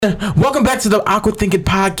Welcome back to the Awkward Thinking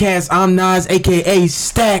Podcast. I'm Nas, aka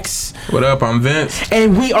Stacks. What up? I'm Vince.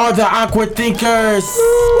 And we are the Awkward Thinkers.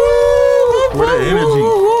 What an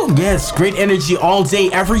energy. Yes, great energy all day,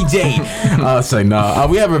 every day.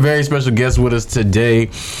 We have a very special guest with us today.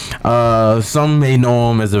 Some may know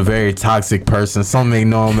him as a very toxic person. Some may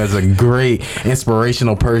know him as a great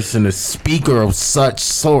inspirational person, a speaker of such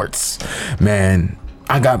sorts. Man,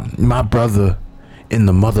 I got my brother in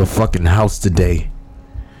the motherfucking house today.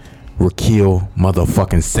 Raquel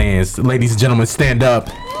motherfucking Sands. Ladies and gentlemen, stand up.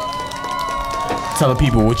 Tell the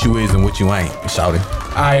people what you is and what you ain't. Shout it.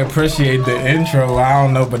 I appreciate the intro. I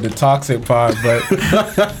don't know about the toxic part, but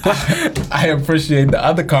I appreciate the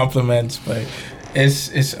other compliments. But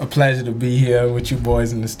it's a pleasure to be here with you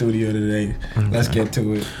boys in the studio today. Okay. Let's get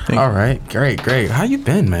to it. All right, great. How you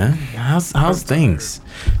been, man? How's things?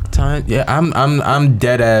 Yeah, I'm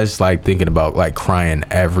dead ass like thinking about like crying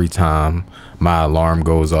every time my alarm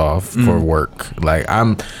goes off for work. Like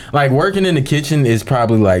I'm like working in the kitchen is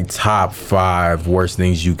probably like top 5 worst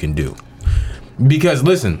things you can do. Because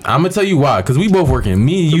listen, I'm gonna tell you why. Because we both working.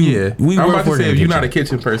 Me and you. Yeah. We I'm both about to working say if you're not a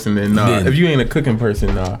kitchen person, then nah. If you ain't a cooking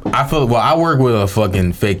person, nah. I work with a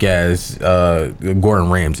fucking fake ass Gordon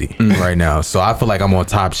Ramsay right now. So I feel like I'm on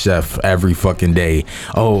Top Chef every fucking day.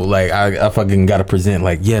 Oh, like I fucking gotta present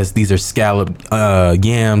like, yes, these are scalloped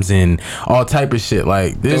yams and all type of shit.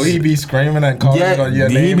 Like this. So he be screaming and calling on your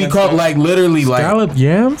name. He be called like literally like scalloped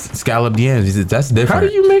yams. Scalloped yams. That's different. How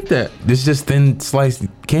do you make that? This is just thin sliced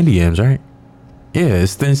candy yams, right? Yeah,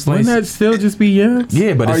 it's thin sliced. Wouldn't that still just be yams?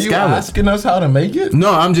 Yeah, but it's scalloped. Are you asking us how to make it?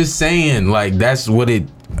 No, I'm just saying, like, that's what it...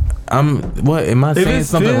 What, am I saying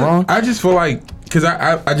something wrong? I just feel like... Because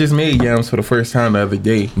I just made yams for the first time the other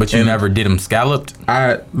day. But you never did them scalloped?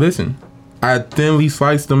 I thinly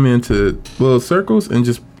sliced them into little circles and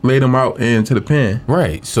just laid them out into the pan.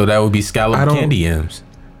 Right, so that would be scalloped candy yams.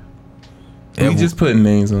 We just putting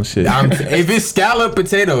names on shit. If it's scalloped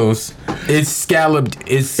potatoes, it's scalloped.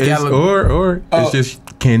 Or it's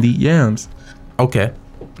just candy yams. Okay.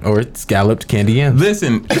 Or it's scalloped candy yams.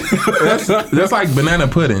 Listen, that's like banana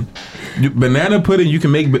pudding. Banana pudding, you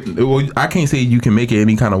can make. Well, I can't say you can make it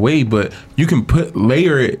any kind of way, but you can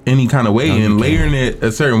layer it any kind of way, and layering it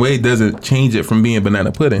a certain way doesn't change it from being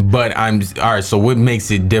banana pudding. But all right. So what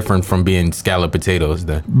makes it different from being scalloped potatoes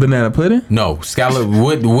then? Banana pudding? No, scallop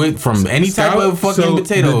wood from any type of fucking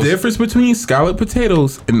potatoes. The difference between scalloped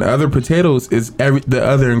potatoes and other potatoes is the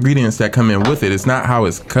other ingredients that come in with it. It's not how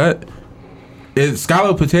it's cut.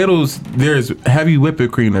 Scalloped potatoes, there's heavy whipping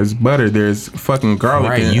cream, there's butter, there's fucking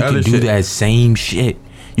garlic, and you other can do shit. that same shit.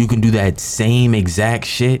 You can do that same exact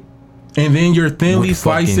shit. And then you're thinly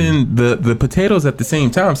slicing the potatoes at the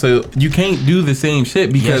same time. So you can't do the same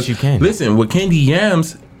shit because, yes, you can. Listen, with candy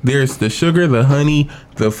yams, there's the sugar, the honey,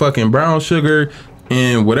 the fucking brown sugar,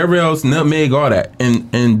 and whatever else, nutmeg, all that. And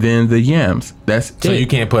then the yams. That's so you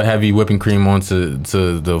can't put heavy whipping cream onto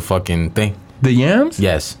the fucking thing? The yams?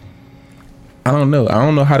 Yes. I don't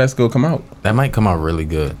know how that's gonna come out. That might come out really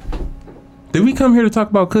good. Did we come here to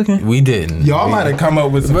talk about cooking? We didn't. Y'all might have come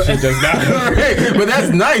up with some shit that's not. But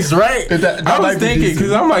that's nice, right? I was thinking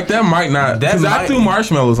because I'm like that might not. Because I threw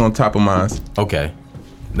marshmallows on top of mine. Okay.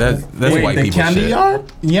 That's white people candy shit.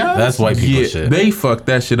 Yard? Yeah. That's white people shit. They fucked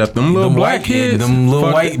that shit up. Them little black kids. Them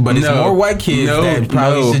little white, but it's more white kids that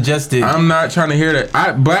probably suggested. I'm not trying to hear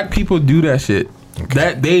that. Black people do that shit. Okay.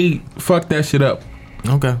 That they fuck that shit up.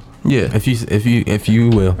 Okay. Yeah. If you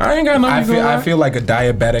will. I ain't got no. I feel like a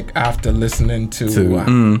diabetic after listening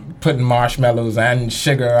to putting marshmallows and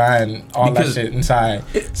sugar and all that shit inside.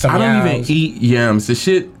 I don't even eat yams. The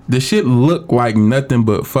shit look like nothing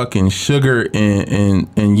but fucking sugar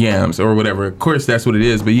and yams or whatever. Of course that's what it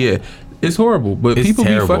is, but yeah, it's horrible. But it's people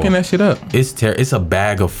terrible. Be fucking that shit up. It's a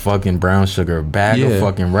bag of fucking brown sugar, a bag of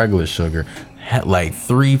fucking regular sugar, like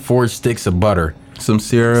 3-4 sticks of butter. Some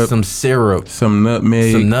syrup, some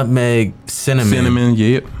nutmeg, cinnamon,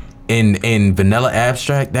 yep, and vanilla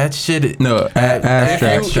abstract. That shit. No,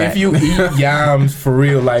 abstract. If you eat yams for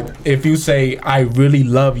real, like if you say I really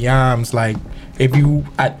love yams, like if you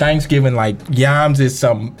at Thanksgiving, like yams is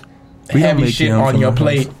some heavy shit on your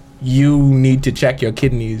plate, you need to check your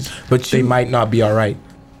kidneys. But they might not be all right.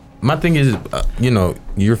 My thing is,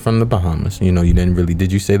 you're from the Bahamas. You didn't really.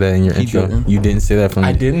 Did you say that in your intro? You didn't say that from.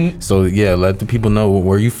 I didn't. So yeah, let the people know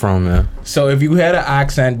where you from, man. So if you had an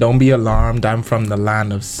accent, don't be alarmed. I'm from the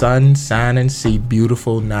land of sun, sand, and sea,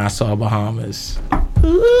 beautiful Nassau, Bahamas.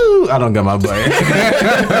 Ooh, I don't got my butt.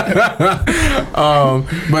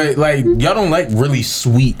 But like, y'all don't like really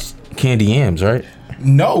sweet candy yams, right?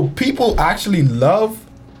 No, people actually love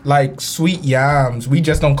like sweet yams. We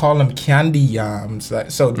just don't call them candy yams.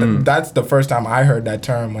 So that's the first time I heard that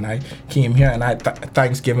term when I came here. And I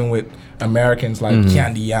Thanksgiving with Americans, like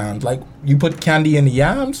candy yams. Like, you put candy in the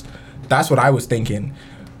yams? That's what I was thinking.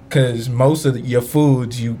 Because most of your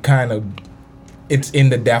foods, you kind of, it's in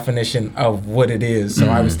the definition of what it is. So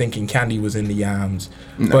I was thinking candy was in the yams.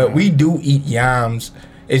 Nah. But we do eat yams.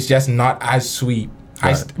 It's just not as sweet.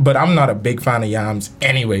 Right. But I'm not a big fan of yams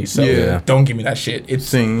anyway, so don't give me that shit.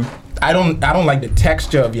 It's I don't like the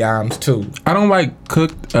texture of yams too. I don't like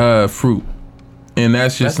cooked fruit, and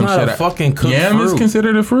that's just some not shit. A fucking cooked yam fruit. Is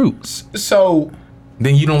considered a fruit. So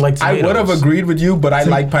then you don't like tomatoes. I would have agreed with you, but I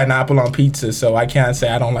like pineapple on pizza, so I can't say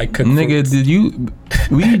I don't like cooked Nigga, fruits.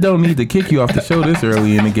 We don't need to kick you off the show this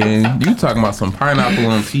early in the game. You talking about some pineapple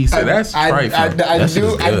on pizza? That's trifling. That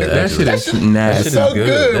shit is nasty. It's so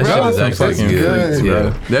good, bro. That shit is actually good, bro.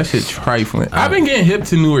 That shit trifling. I've been getting hip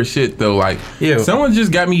to newer shit though. Like, someone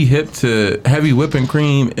just got me hip to heavy whipping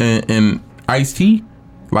cream and iced tea.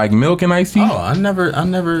 Like milk and iced tea? Oh, I never. I'm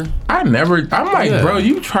like, bro,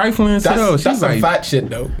 you trifling as hell. That's some fat shit,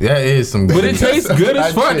 though. Yeah, it is some good. But it tastes good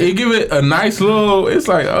as fuck. Shit. It give it a nice little, it's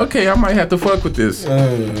like, okay, I might have to fuck with this.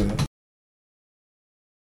 The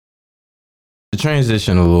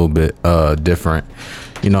transition a little bit different.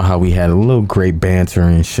 You know how we had a little great banter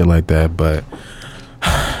and shit like that, but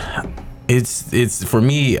it's for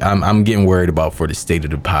me, I'm getting worried about for the state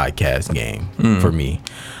of the podcast game for me.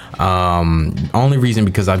 Only reason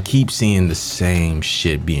because I keep seeing the same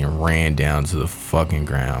shit being ran down to the fucking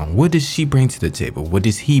ground. What does she bring to the table? What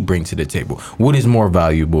does he bring to the table? What is more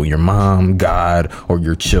valuable, your mom, God, or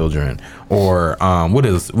your children? Or what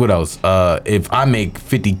else? If I make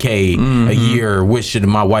 $50K a year, what should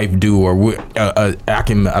my wife do? Or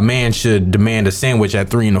a man should demand a sandwich at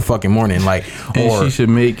 3 a.m. Like, and she should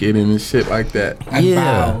make it and shit like that. And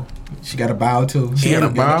bow. She got a bow too. She got a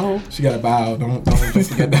bow? She got a bow. Don't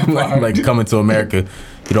forget that part. like coming to America,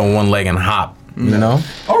 you don't one leg and hop. You know?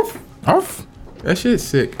 Arf. That shit's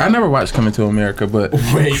sick. I never watched Coming to America, but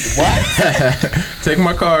wait, what? Take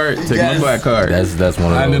my card. Take my black card. That's one of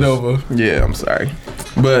those. Hand it over. Yeah, I'm sorry,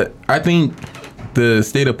 but I think the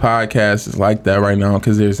state of podcast is like that right now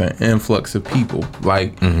because there's an influx of people.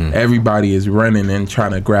 Like everybody is running and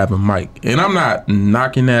trying to grab a mic, and I'm not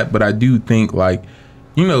knocking that, but I do think like,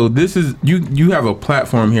 you know, this is you have a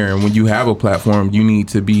platform here, and when you have a platform, you need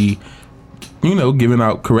to be, you know, giving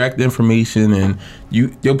out correct information, and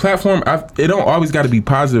your platform, it don't always got to be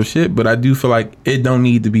positive shit, but I do feel like it don't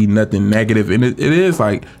need to be nothing negative, and it is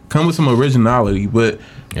like come with some originality, but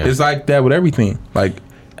it's like that with everything. Like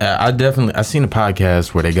I seen a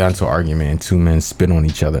podcast where they got into an argument and two men spit on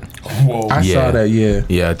each other. Whoa. I saw that,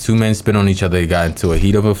 Yeah, two men spit on each other. They got into a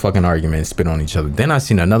heat of a fucking argument and spit on each other. Then I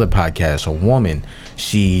seen another podcast, a woman,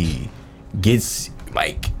 she gets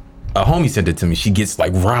like, a homie sent it to me. She gets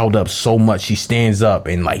like riled up so much. She stands up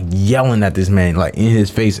and like yelling at this man like in his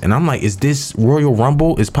face. And I'm like, is this Royal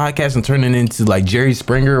Rumble? Is podcasting turning into like Jerry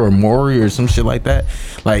Springer or Maury or some shit like that?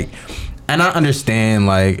 Like, and I understand,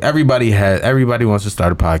 like, everybody wants to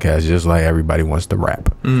start a podcast just like everybody wants to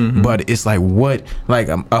rap. But it's like, what, like,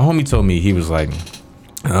 a homie told me, he was like,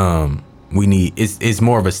 we need, it's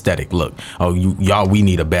more of aesthetic look. Oh, y'all, we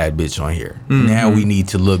need a bad bitch on here. Now we need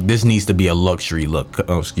to look, this needs to be a luxury look.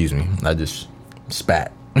 Oh, excuse me, I just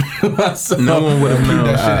spat. So, no one would have known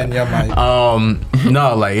that shit in your mind.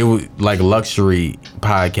 No, like it was like a luxury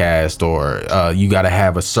podcast, or you got to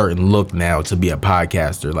have a certain look now to be a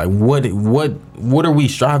podcaster. Like what are we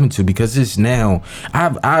striving to? Because it's now,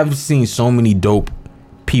 I've seen so many dope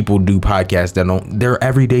people do podcasts that they're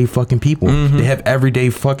everyday fucking people. They have everyday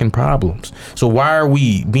fucking problems. So why are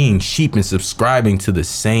we being sheep and subscribing to the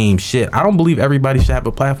same shit? I don't believe everybody should have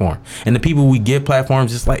a platform. And the people we give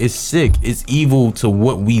platforms, it's like, it's sick. It's evil to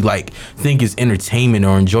what we like think is entertainment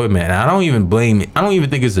or enjoyment. And I don't even blame it. I don't even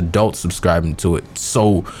think it's adults subscribing to it.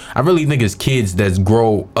 So I really think it's kids that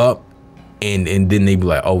grow up and then they be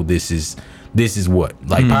like, oh, this is what,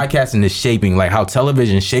 like, podcasting is shaping, like how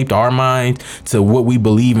television shaped our mind to what we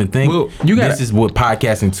believe and think. Well, this is what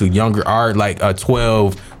podcasting to younger art, like a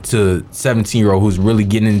 12 to 17-year-old who's really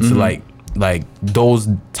getting into like those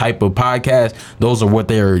type of podcasts. Those are what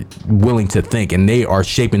they're willing to think, and they are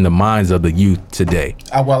shaping the minds of the youth today.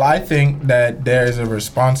 Well, I think that there is a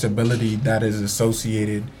responsibility that is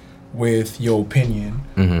associated with your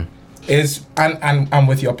opinion, is and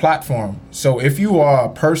with your platform. So if you are a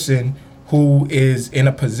person who is in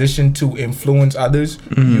a position to influence others,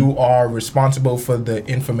 you are responsible for the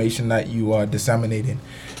information that you are disseminating.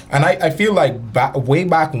 And I feel like way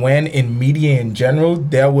back when in media in general,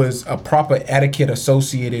 there was a proper etiquette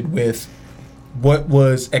associated with what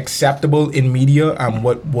was acceptable in media and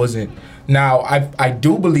what wasn't. Now, I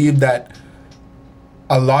do believe that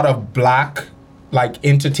a lot of black like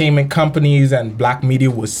entertainment companies and black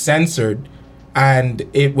media was censored and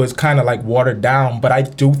it was kind of like watered down, but I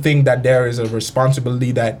do think that there is a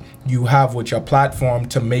responsibility that you have with your platform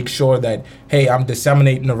to make sure that, hey, I'm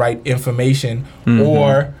disseminating the right information,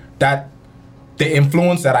 or that the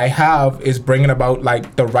influence that I have is bringing about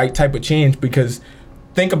like the right type of change. Because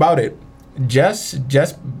think about it, just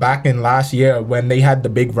back in last year when they had the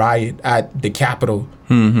big riot at the Capitol,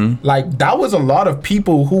 like that was a lot of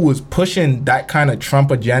people who was pushing that kind of Trump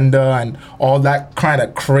agenda and all that kind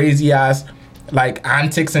of crazy ass like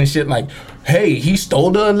antics and shit, like, hey, he stole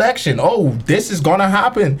the election, oh, this is gonna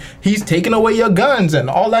happen, he's taking away your guns and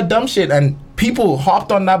all that dumb shit, and people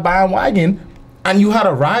hopped on that bandwagon and you had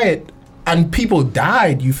a riot and people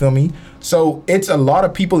died, you feel me? So it's a lot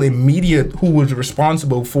of people in media who was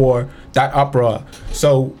responsible for that uproar.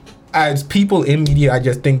 So as people in media, I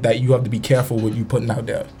just think that you have to be careful what you putting out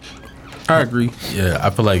there. I agree. Yeah, I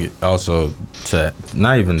feel like also to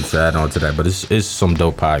not even to add on to that, but it's some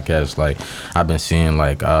dope podcasts. Like I've been seeing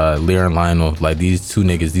like Lear and Lionel, like these two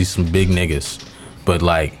niggas, these some big niggas. But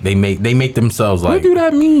like they make themselves like. What do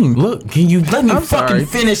that mean? Look, can you let me fucking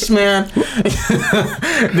finish, man?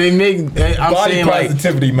 They make. I'm body saying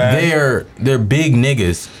positivity, like man. they're big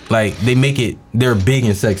niggas. Like they make it. They're big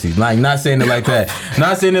and sexy. Like not saying it like that.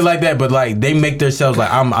 Not saying it like that. But like they make themselves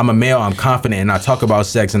like I'm a male. I'm confident and I talk about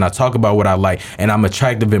sex and I talk about what I like and I'm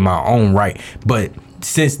attractive in my own right. But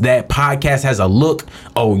since that podcast has a look,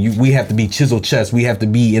 we have to be chiseled chest, we have to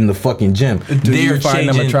be in the fucking gym. Do you find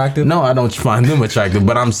them attractive? No, I don't find them attractive,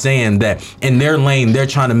 but I'm saying that in their lane, they're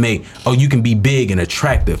trying to make, you can be big and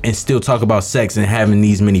attractive and still talk about sex and having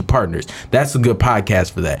these many partners. That's a good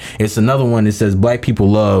podcast for that. It's another one that says black people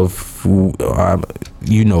love,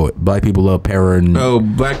 you know it, black people love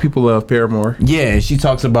Black people love Paramore. Yeah, and she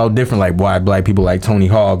talks about different, like why black people like Tony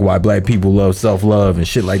Hawk, why black people love self-love and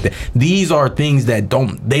shit like that. These are things that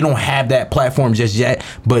they don't have that platform just yet,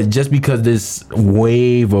 but just because this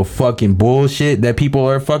wave of fucking bullshit that people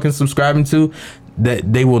are fucking subscribing to,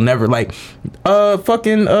 that they will never like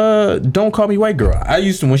Don't Call Me White Girl. I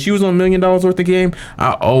used to, when she was on $1 Million Worth of Game,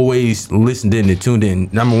 I always listened in and tuned in.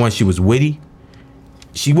 Number one, she was witty.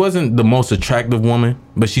 She wasn't the most attractive woman,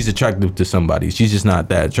 but she's attractive to somebody. She's just not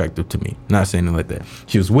that attractive to me. Not saying it like that.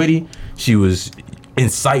 She was witty, she was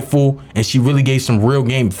insightful, and she really gave some real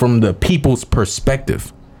game from the people's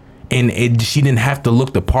perspective. And she didn't have to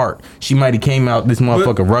look the part. She might have came out this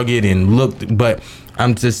motherfucker rugged and looked, but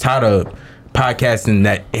I'm just tired of podcasting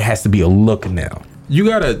that it has to be a look now. You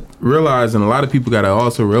gotta realize, and a lot of people gotta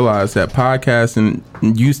also realize, that podcasting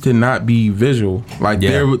used to not be visual. Like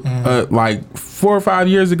there, like 4 or 5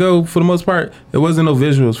 years ago, for the most part, there wasn't no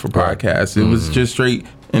visuals for podcasts. It was just straight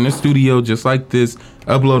in the studio, just like this,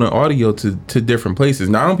 uploading audio to different places.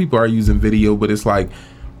 Now, I know people are using video, but it's like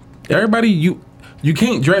everybody, you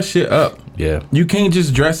can't dress shit up. Yeah. You can't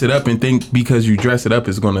just dress it up and think because you dress it up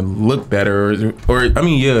it's going to look better, or I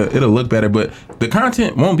mean, yeah, it'll look better, but the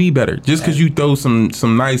content won't be better just because you throw some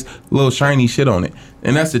nice little shiny shit on it.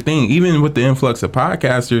 And that's the thing. Even with the influx of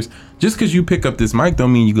podcasters, just because you pick up this mic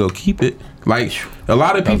don't mean you go keep it. Like a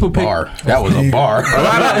lot of people That was a bar.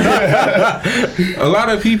 A lot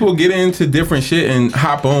of people get into different shit and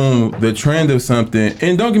hop on the trend of something.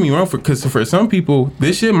 And don't get me wrong, because for some people,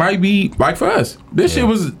 this shit might be like for us. This shit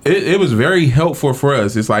was it was very helpful for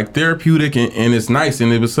us. It's like therapeutic and it's nice,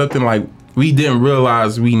 and it was something like we didn't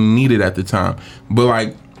realize we needed at the time. But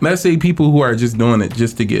like, let's say people who are just doing it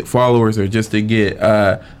just to get followers or just to get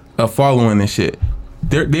a following and shit.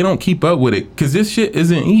 They don't keep up with it because this shit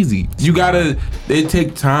isn't easy. It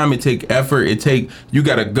take time, it take effort, you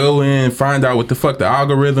gotta go in, find out what the fuck the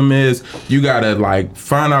algorithm is. You gotta like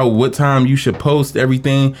find out what time you should post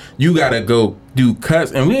everything. You gotta go do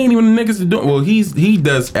cuts, and we ain't even the niggas to do. Well, he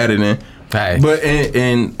does editing, but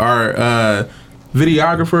in our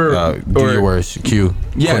videographer or your words, Q,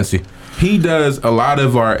 Quincy. He does a lot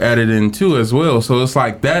of our editing too as well. So it's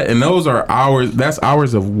like that, and those are hours. That's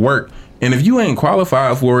hours of work. And if you ain't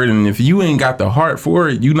qualified for it, and if you ain't got the heart for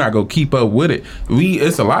it, you not gonna keep up with it.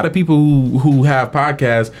 It's a lot of people who have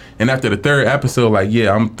podcasts, and after the third episode, like,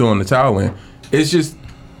 yeah, I'm throwing the towel in. It's just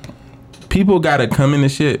people gotta come into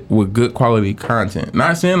shit with good quality content.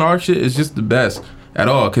 Not saying our shit is just the best at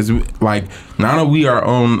all, because like now that we are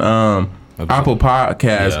on Apple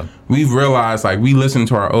Podcasts, we've realized like we listen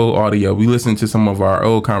to our old audio, we listen to some of our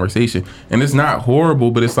old conversation, and it's not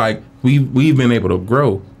horrible, but it's like we've been able to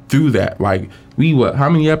grow through that. Like how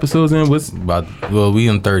many episodes in? We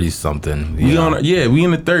in 30 something. We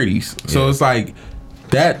in the 30s. So it's like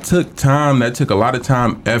that took time. That took a lot of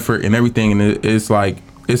time, effort, and everything. And it's like,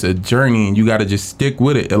 it's a journey, and you got to just stick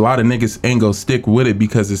with it. A lot of niggas ain't gonna stick with it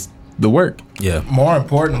because it's the work. Yeah. More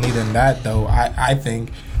importantly than that, though, I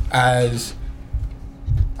think as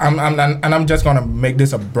I'm just gonna make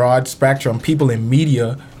this a broad spectrum. People in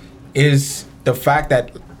media is the fact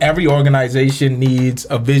that every organization needs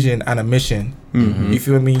a vision and a mission. Mm-hmm. You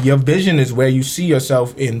feel me? Your vision is where you see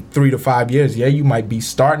yourself in 3 to 5 years. Yeah, you might be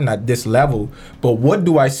starting at this level, but what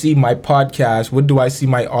do I see my podcast? What do I see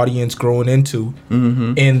my audience growing into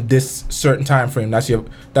in this certain time frame? That's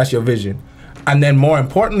your vision. And then more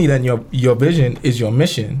importantly than your vision is your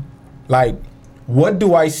mission. Like, what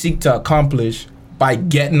do I seek to accomplish by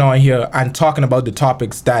getting on here and talking about the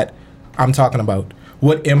topics that I'm talking about?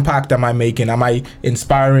 What impact am I making? Am I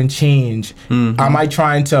inspiring change? Am I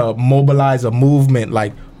trying to mobilize a movement?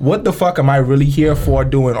 Like, what the fuck am I really here for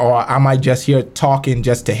doing? Or am I just here talking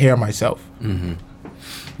just to hear myself?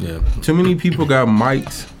 Yeah. Too many people got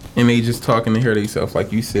mics and they just talking to hear themselves,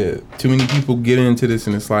 like you said. Too many people get into this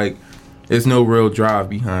and it's like, there's no real drive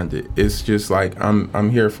behind it. It's just like, I'm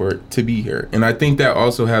here for it to be here. And I think that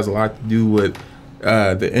also has a lot to do with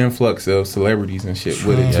the influx of celebrities and shit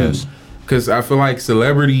with it too. Because I feel like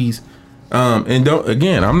celebrities, and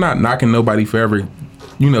I'm not knocking nobody for ever,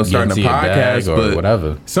 starting a podcast, but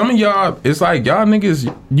whatever. Some of y'all, it's like y'all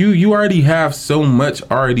niggas, you already have so much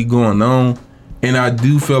already going on, and I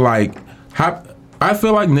do feel like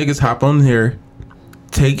niggas hop on here,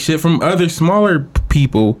 take shit from other smaller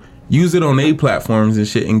people, use it on their platforms and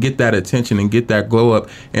shit, and get that attention and get that glow up,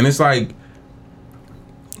 and it's like,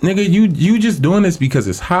 nigga, you just doing this because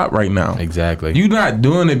it's hot right now. Exactly. You not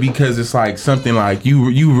doing it because it's like something like you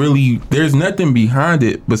really, there's nothing behind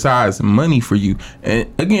it besides money for you.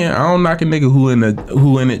 And again, I don't knock a nigga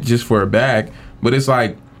who in it just for a bag, but it's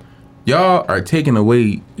like y'all are taking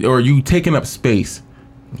away, or you taking up space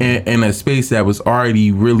in a space that was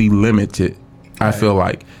already really limited. I feel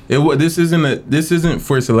like this isn't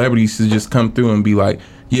for celebrities to just come through and be like,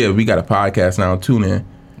 yeah, we got a podcast now, tune in.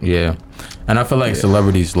 Yeah. And I feel like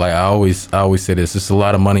celebrities, like I always say this, there's a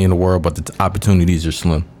lot of money in the world, but the opportunities are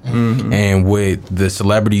slim. And with the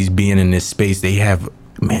celebrities being in this space, they have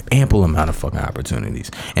ample amount of fucking opportunities.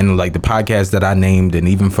 And like the podcast that I named, and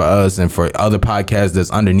even for us and for other podcasts that's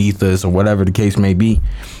underneath us or whatever the case may be,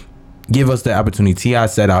 give us the opportunity. T.I.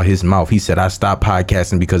 said out his mouth, he said, I stopped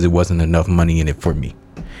podcasting because it wasn't enough money in it for me.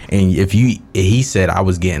 And he said I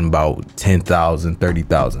was getting about 10,000,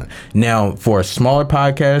 30,000. Now, for a smaller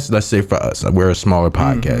podcast, let's say for us, we're a smaller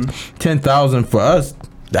podcast, 10,000 for us,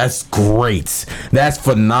 that's great. That's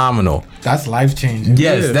phenomenal. That's life changing.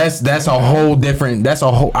 Yes, that's a whole different.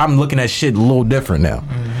 I'm looking at shit a little different now.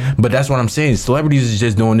 But that's what I'm saying. Celebrities is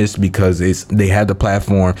just doing this because they have the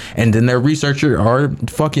platform, and then their researchers are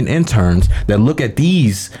fucking interns that look at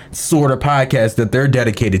these sort of podcasts that they're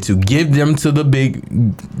dedicated to, give them to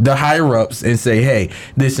the higher ups, and say, hey,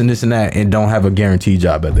 this and this and that, and don't have a guaranteed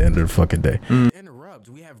job at the end of the fucking day. Interrupt.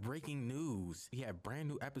 We have breaking news. We have brand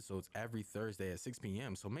new episodes every Thursday at 6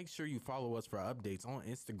 p.m. So make sure you follow us for updates on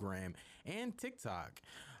Instagram and TikTok.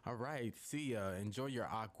 All right, see ya. Enjoy your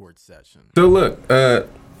awkward session. So look,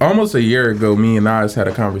 almost a year ago, me and Nas had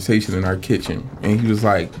a conversation in our kitchen, and he was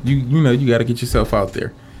like, you got to get yourself out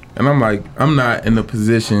there. And I'm like, I'm not in a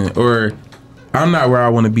position, or I'm not where I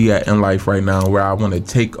want to be at in life right now, where I want to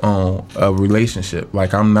take on a relationship.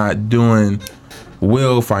 Like, I'm not doing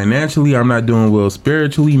well financially, I'm not doing well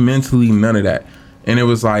spiritually, mentally, none of that. And it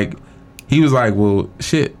was like, he was like, well,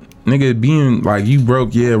 shit, nigga, being like, you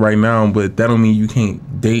broke, yeah, right now, but that don't mean you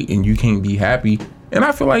can't date and you can't be happy. And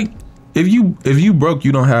I feel like if you broke,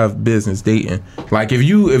 you don't have business dating. Like, if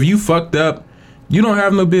you fucked up, you don't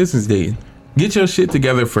have no business dating. Get your shit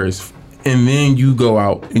together first, and then you go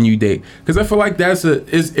out and you date. Because I feel like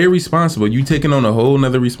it's irresponsible. You taking on a whole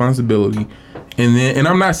nother responsibility. And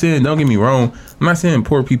I'm not saying, don't get me wrong, I'm not saying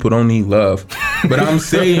poor people don't need love, but I'm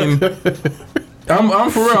saying, I'm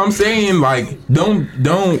for real, I'm saying, like,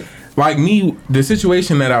 don't, like me, the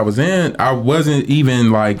situation that I was in, I wasn't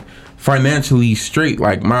even, like, financially straight.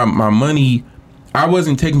 Like, my money, I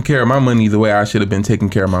wasn't taking care of my money the way I should have been taking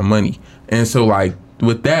care of my money. And so, like,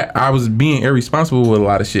 with that, I was being irresponsible with a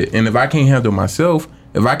lot of shit. And if I can't handle myself,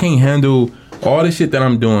 if I can't handle all the shit that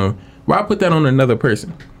I'm doing, why put that on another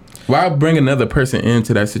person? Why bring another person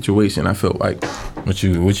into that situation? I feel like. What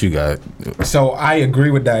you got? So I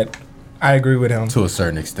agree with that. I agree with him to a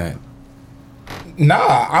certain extent.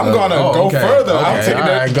 Nah, I'm gonna go further. Okay. I'm taking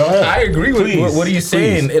that. Go ahead. I agree with what he's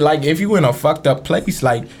saying. Like, if you in a fucked up place,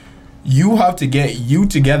 like, you have to get you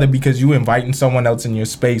together because you inviting someone else in your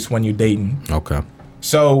space when you're dating. Okay.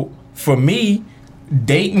 So for me,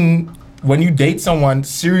 dating when you date someone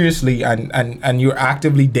seriously and you're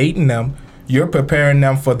actively dating them, you're preparing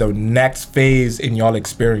them for the next phase in your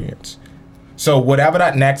experience. So whatever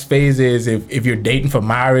that next phase is, if you're dating for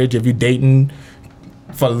marriage, if you're dating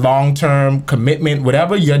for long-term commitment,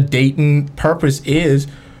 whatever your dating purpose is,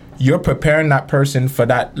 you're preparing that person for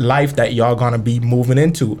that life that y'all gonna be moving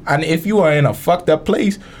into. And if you are in a fucked up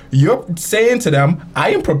place, you're saying to them,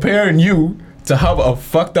 I am preparing you to have a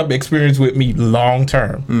fucked up experience with me long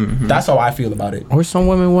term. Mm-hmm. That's how I feel about it. Or some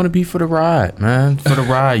women want to be for the ride, man. For the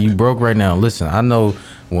ride. You broke right now. Listen, I know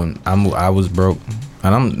when I was broke,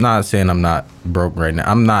 and I'm not saying I'm not broke right now.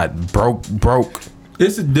 I'm not broke.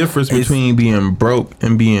 It's a difference between being broke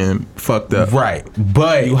and being fucked up. Right.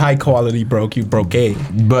 But you high quality broke, you broke A.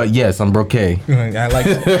 But yes, I'm broke A. I like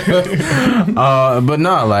that. But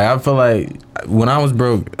no, like I feel like when I was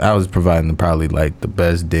broke, I was providing probably like the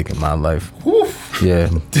best dick in my life. Oof. Yeah.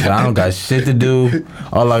 I don't got shit to do.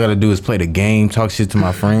 All I gotta do is play the game, talk shit to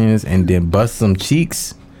my friends, and then bust some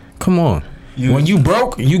cheeks. Come on. When you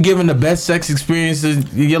broke, you giving the best sex experience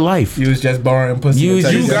of your life. You was just borrowing pussy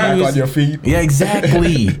until you got back on your feet. Yeah,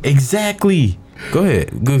 exactly. Exactly. Go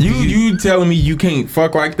ahead. You telling me you can't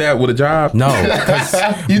fuck like that with a job? No,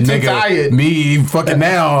 because you too tired. Me fucking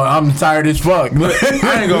now, I'm tired as fuck. But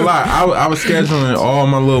I ain't gonna lie, I was scheduling all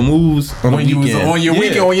my little moves on when you was on your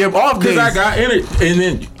weekend, on your off days. Because I got in it, and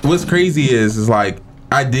then what's crazy is like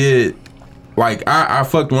I did. Like I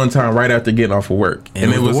fucked one time right after getting off of work,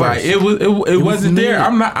 and it was like it wasn't there.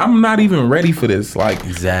 I'm not even ready for this. Like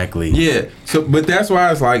exactly. Yeah. So, but that's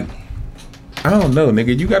why it's like I don't know,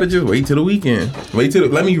 nigga. You gotta just wait till the weekend.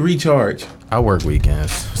 Let me recharge. I work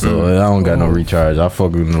weekends, so I don't got no recharge. I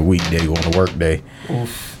fuck on a weekday on a work day.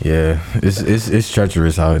 Oof. Yeah, it's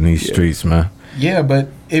treacherous out in these streets, man. Yeah, but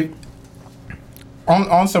if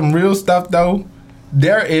on some real stuff though,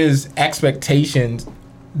 there is expectations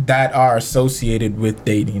that are associated with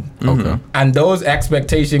dating. Okay. And those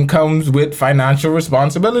expectation comes with financial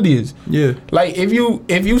responsibilities. Yeah. Like if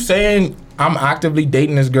you saying I'm actively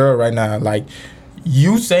dating this girl right now, like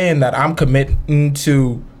you saying that I'm committing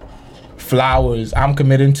to flowers, I'm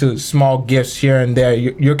committing to small gifts here and there,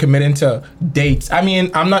 you're committing to dates. I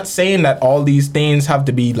mean, I'm not saying that all these things have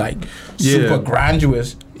to be like super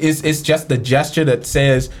grandiose. It's just the gesture that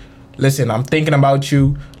says, listen, I'm thinking about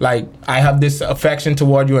you. Like, I have this affection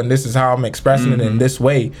toward you, and this is how I'm expressing it in this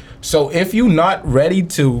way. So if you're not ready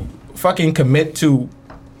to fucking commit to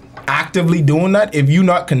actively doing that, if you're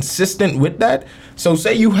not consistent with that, so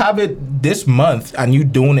say you have it this month and you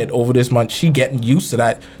doing it over this month, she getting used to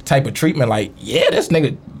that type of treatment. Like, yeah, this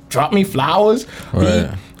nigga drop me flowers. Right.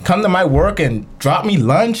 He come to my work and drop me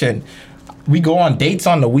lunch, and we go on dates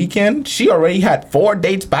on the weekend. She already had 4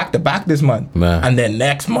 dates back to back this month. Man. And then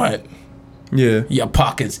next month, your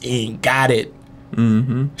pockets ain't got it.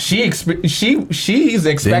 Mm-hmm. She's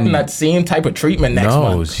expecting that same type of treatment next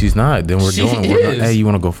month. No, she's not. Then we're hey, you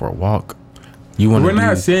want to go for a walk? We're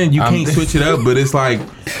not saying you can't switch it up, but it's like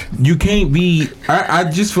you can't be. I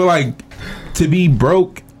just feel like to be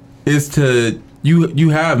broke is to you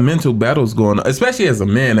have mental battles going on, especially as a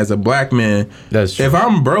man, as a black man. That's true. If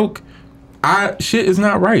I'm broke, shit is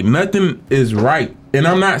not right. Nothing is right. And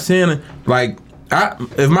I'm not saying like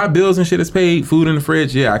if my bills and shit is paid, food in the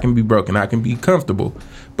fridge, I can be broke and I can be comfortable.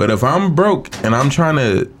 But if I'm broke and I'm trying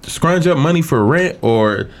to scrunch up money for rent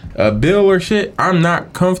or a bill or shit, I'm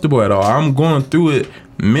not comfortable at all. I'm going through it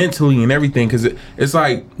mentally and everything, because it's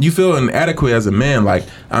like you feel inadequate as a man. Like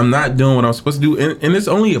I'm not doing what I'm supposed to do. And this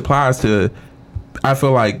only applies to, I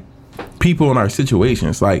feel like, people in our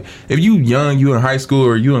situations. Like if you young, you in high school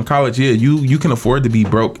or you in college, you can afford to be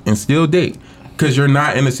broke and still date, because you're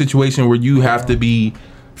not in a situation where you have to be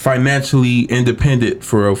financially independent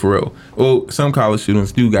for real. Well, some college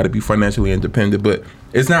students do got to be financially independent, but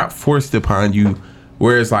it's not forced upon you.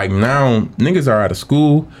 Whereas like now niggas are out of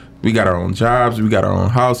school, we got our own jobs, we got our own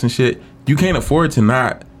house and shit. You can't afford to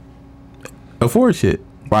not afford shit.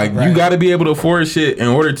 Like you got to be able to afford shit in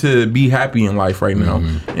order to be happy in life right now.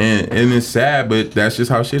 And it's sad, but that's just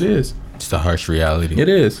how shit is. It's the harsh reality. It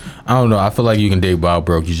is. I don't know. I feel like you can date while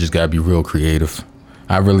broke. You just gotta be real creative.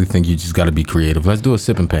 I really think you just gotta be creative. Let's do a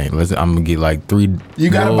sip and paint. I'm gonna get like 3. You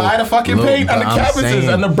gotta buy the fucking paint and the canvases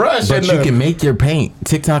and the brush. But you can make your paint.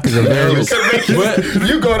 TikTok is a very.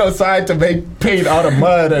 You go outside to make paint out of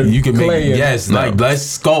mud and you can clay. Like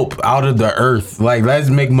let's sculpt out of the earth. Like let's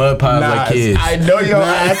make mud pies like kids. I know your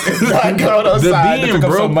ass is not going outside to pick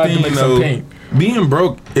up some mud to make some paint. Being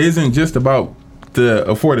broke isn't just about the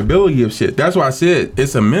affordability of shit. That's why I said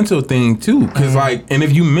it's a mental thing too. Cause and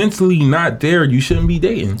if you mentally not there, you shouldn't be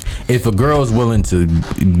dating. If a girl is willing to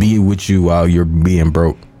be with you while you're being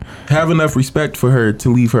broke, have enough respect for her to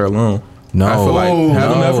leave her alone. No, I feel like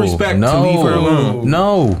have enough respect to leave her alone.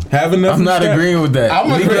 No, have enough. I'm not respect. agreeing with that. I'm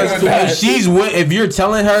agreeing with that. If you're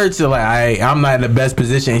telling her to like, I'm not in the best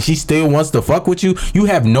position, and she still wants to fuck with you, you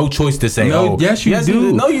have no choice to say, no, yes, you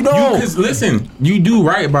do. No, you don't. Because listen, you do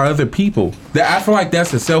right by other people. That I feel like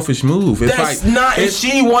that's a selfish move. It's That's like, not. If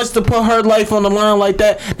she wants to put her life on the line like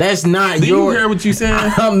that, that's not do your. you hear what you saying?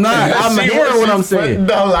 I'm not. I'm hearing what I'm saying.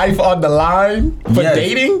 The life on the line for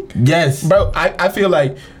dating. Yes, Bro, I feel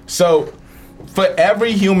like, so for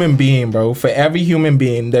every human being,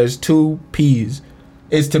 there's 2 P's.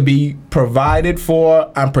 It's to be provided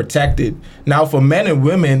for and protected. Now, for men and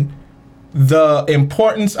women, the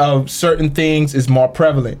importance of certain things is more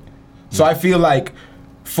prevalent. So I feel like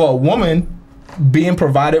for a woman, being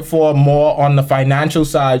provided for more on the financial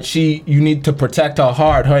side, you need to protect her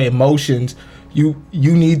heart, her emotions. You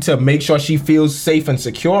need to make sure she feels safe and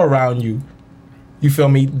secure around you. You feel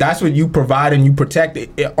me? That's what you provide and you protect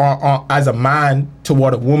it as a man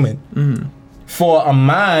toward a woman. Mm-hmm. For a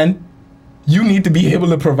man, you need to be able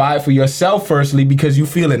to provide for yourself firstly, because you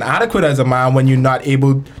feel inadequate as a man when you're not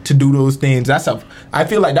able to do those things. I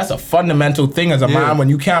feel like that's a fundamental thing as a man. When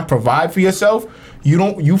you can't provide for yourself,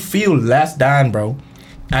 you feel less than, bro.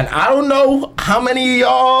 And I don't know how many of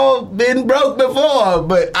y'all been broke before,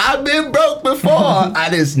 but I've been broke before,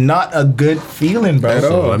 and it's not a good feeling, bro.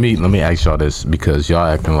 So let me ask y'all this, because y'all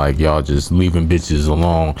acting like y'all just leaving bitches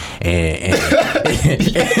alone, and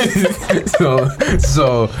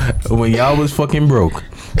so when y'all was fucking broke,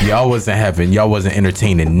 y'all wasn't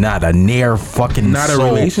entertaining not a near fucking not soul.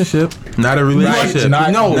 a relationship. Wait,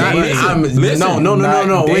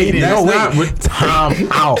 time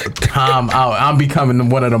out. I'm becoming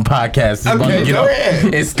one of them podcasts. Okay, go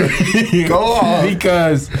ahead. It's go on.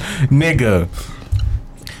 Because, nigga,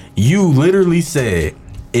 you literally said,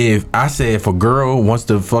 if a girl wants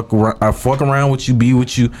to fuck around with you, be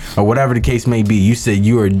with you, or whatever the case may be, you said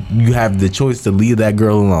you have the choice to leave that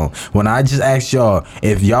girl alone. When I just asked y'all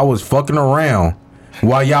if y'all was fucking around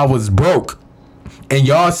while y'all was broke, and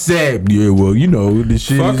y'all said, yeah, well, you know, the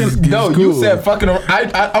shit is cool. You said fucking around.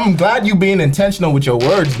 I'm glad you being intentional with your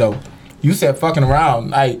words, though. You said fucking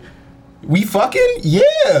around. Like, we fucking?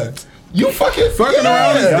 Yeah. You fucking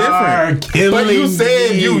around is different. But you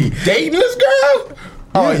said you dating this girl?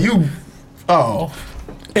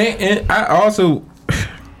 And I also,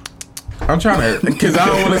 I'm trying to, because I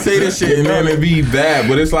don't want to say this shit and then it be bad,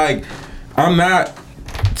 but it's like, I'm not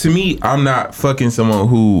fucking someone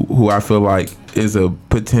who I feel like is a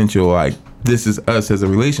potential, like, this is us as a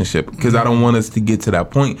relationship, because I don't want us to get to that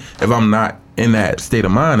point if I'm not in that state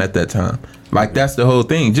of mind at that time. Like, that's the whole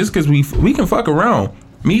thing. Just because we can fuck around.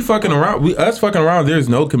 Us fucking around, there's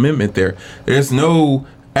no commitment there. There's no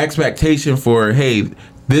expectation for, hey,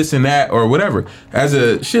 this and that or whatever. As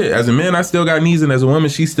a man, I still got needs, and as a woman,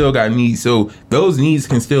 she still got needs. So those needs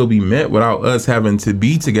can still be met without us having to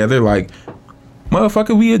be together. Like,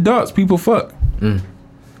 motherfucker, we adults, people fuck.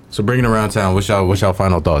 So bringing around town, what's y'all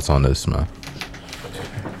final thoughts on this, man?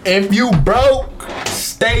 If you broke,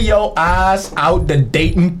 stay your ass out the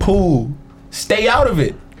dating pool. Stay out of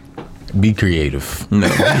it. Be creative. No.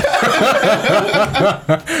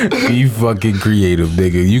 Be fucking creative,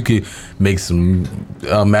 nigga. You could make some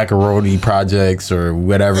macaroni projects or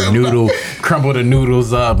whatever, crumble the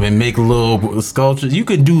noodles up and make little sculptures. You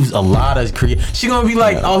could do a lot of She gonna be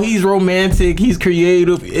like, oh, he's romantic, he's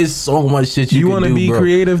creative. It's so much shit you want to be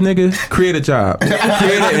creative, nigga? Create a job. Create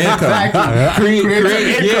an income. Create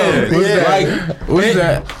income. Like, what's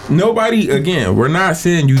that? Nobody, again, we're not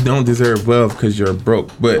saying you don't deserve love because you're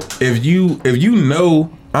broke, but if you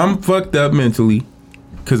know I'm fucked up mentally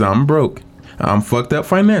because I'm broke, I'm fucked up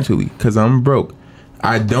financially because I'm broke,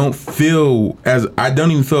 I don't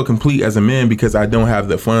even feel complete as a man because I don't have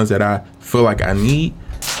the funds that I feel like I need,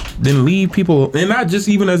 then leave people. And not just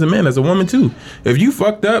even as a man, as a woman too. If you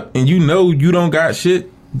fucked up and you know you don't got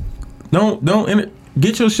shit, don't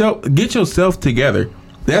get yourself together.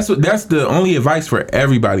 That's the only advice for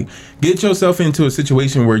everybody. Get yourself into a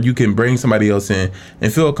situation where you can bring somebody else in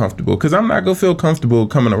and feel comfortable. Because I'm not gonna feel comfortable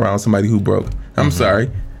coming around somebody who broke. I'm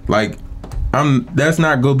sorry. Like, that's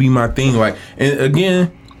not gonna be my thing. Like, and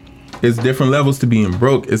again, it's different levels to being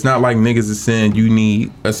broke. It's not like niggas is saying you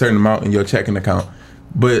need a certain amount in your checking account,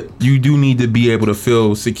 but you do need to be able to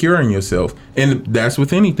feel secure in yourself. And that's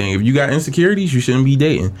with anything. If you got insecurities, you shouldn't be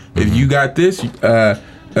dating. If you got this,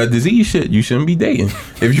 a disease shit, you shouldn't be dating.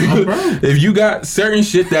 If you got certain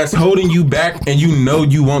shit that's holding you back and you know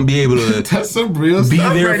you won't be able to that's some real be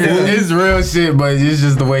stuff there right for there. It's real shit, but it's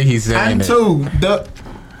just the way he's saying and two,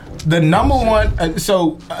 the number one,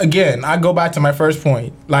 so again, I go back to my first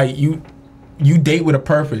point. Like, you you date with a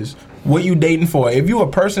purpose. What you dating for? If you a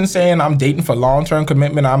person saying I'm dating for long-term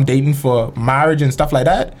commitment, I'm dating for marriage and stuff like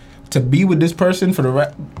that, to be with this person for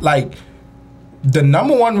the like, the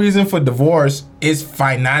number one reason for divorce is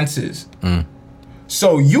finances.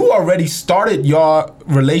 So you already started your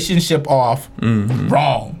relationship off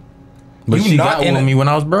wrong. But you she got with me when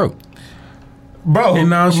I was broke. Bro, and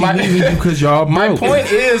now she's leaving you because y'all broke. My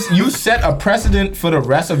point is, you set a precedent for the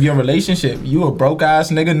rest of your relationship. You a broke ass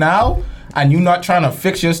nigga now, and you not trying to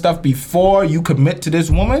fix your stuff before you commit to this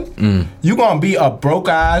woman. You gonna be a broke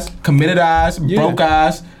ass, committed ass, broke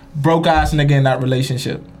ass nigga in that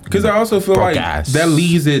relationship. Because I also feel like that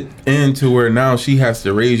leads it into where now she has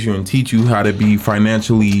to raise you and teach you how to be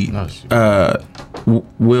financially I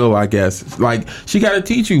guess. Like, she got to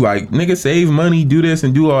teach you, like, nigga, save money, do this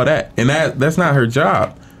and do all that. And that's not her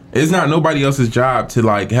job. It's not nobody else's job to,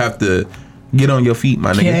 like, have to get on your feet,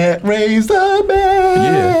 my nigga. Can't raise the bed.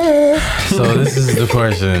 Yeah. So this is the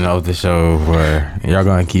portion of the show where y'all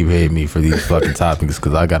gonna keep hating me for these fucking topics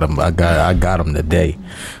because I got them today.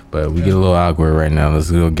 But we get a little awkward right now.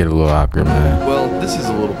 Let's go get a little awkward, man. Well, this is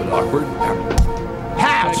a little bit awkward.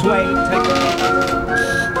 How, Sway? What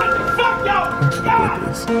the fuck,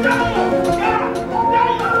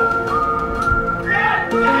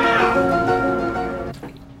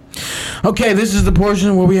 Okay, this is the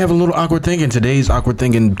portion where we have a little awkward thinking. Today's awkward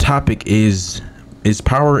thinking topic is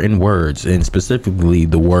power in words, and specifically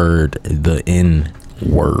the N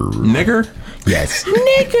word. Nigger? Yes.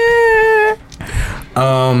 Nigger.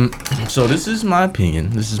 So this is my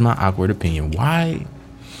opinion. This is my awkward opinion. Why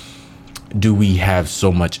do we have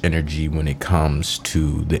so much energy when it comes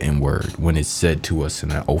to the N word, when it's said to us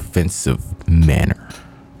in an offensive manner?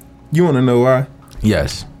 You want to know why?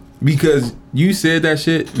 Yes. Because you said that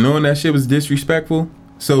shit knowing that shit was disrespectful.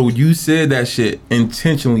 So you said that shit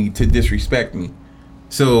intentionally to disrespect me.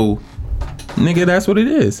 So, nigga, that's what it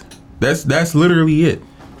is. That's literally it.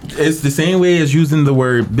 It's the same way as using the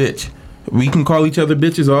word bitch. We can call each other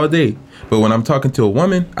bitches all day. But when I'm talking to a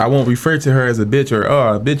woman, I won't refer to her as a bitch or,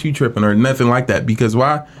 oh, bitch, you tripping or nothing like that. Because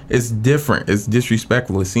why? It's different. It's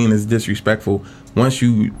disrespectful. It's seen as disrespectful once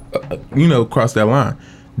you, cross that line.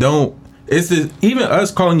 Even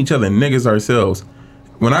us calling each other niggas ourselves.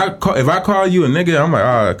 If I call you a nigga, I'm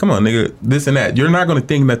like, come on, nigga, this and that. You're not going to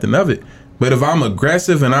think nothing of it. But if I'm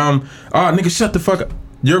aggressive and I'm, nigga, shut the fuck up.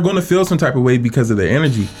 You're going to feel some type of way because of the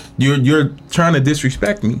energy. You're trying to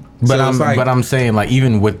disrespect me. But I'm saying, like,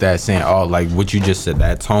 even with that saying, like what you just said,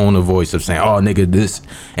 that tone of voice of saying, nigga, this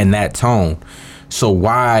and that tone. So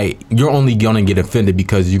why you're only going to get offended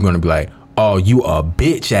because you're going to be like, oh, you a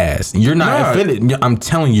bitch ass. You're not offended. I'm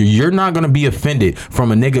telling you, you're not going to be offended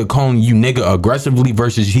from a nigga calling you nigga aggressively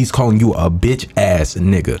versus he's calling you a bitch ass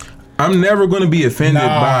nigga. I'm never going to be offended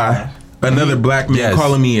by another black man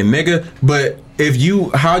calling me a nigga, but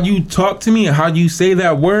how you talk to me and how you say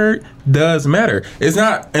that word does matter. It's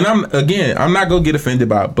not, and I'm not gonna get offended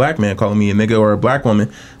by a black man calling me a nigga or a black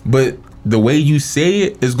woman, but the way you say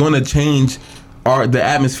it is gonna change the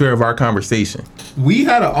atmosphere of our conversation. We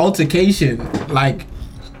had an altercation like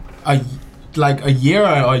a year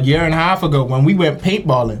or a year and a half ago when we went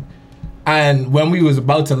paintballing, and when we was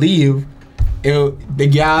about to leave, the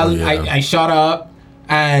gal, I shot her up.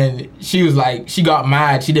 And she was like, she got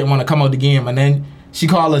mad. She didn't want to come out the game. And then she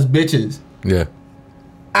called us bitches. Yeah.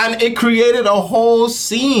 And it created a whole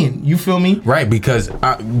scene. You feel me? Right, because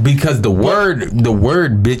the word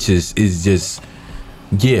bitches is just,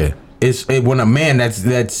 it's when a man that's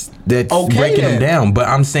okay, breaking them down. But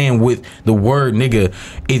I'm saying with the word nigga,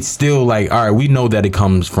 it's still like, all right, we know that it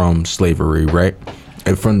comes from slavery, right?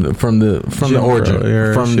 And from the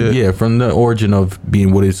origin of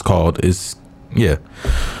being what it's called is. Yeah.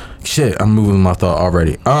 Shit, I'm moving my thought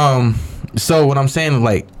already. So what I'm saying,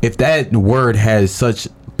 like, if that word has such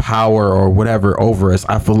power or whatever over us,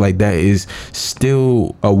 I feel like that is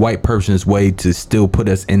still a white person's way to still put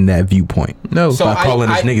us in that viewpoint. No, so by calling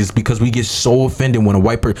us niggas, because we get so offended when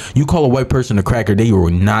you call a white person a cracker, they will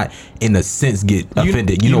not in a sense get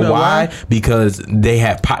offended. You know why? Because they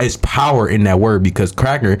have it's power in that word, because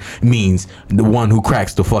cracker means the one who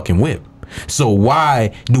cracks the fucking whip. So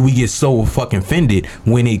why do we get so fucking offended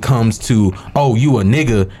when it comes to, oh, you a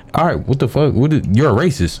nigga? All right, what the fuck? You're a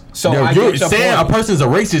racist. So you're saying a person's a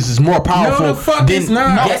racist is more powerful. No, the fuck than, it's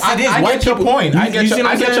not. No, yes, it is. I get your point. I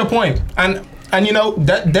get your point. And you know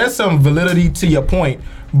that there's some validity to your point,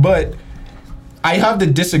 but I have to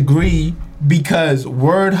disagree because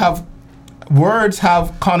words have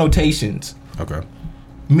connotations. Okay.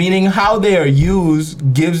 Meaning how they are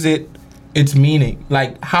used gives it its meaning,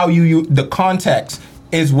 like how you use the context.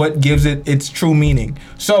 is what gives it its true meaning.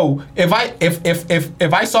 So if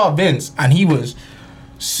I saw Vince and he was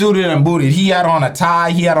suited and booted, he had on a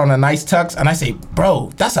tie, he had on a nice tux, and I say,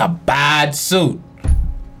 bro, that's a bad suit.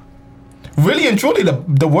 Really and truly,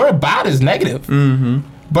 the word bad is negative. Mm-hmm.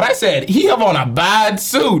 But I said, he have on a bad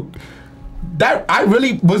suit. That I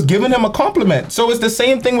really was giving him a compliment. So it's the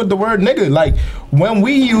same thing with the word nigga. Like, when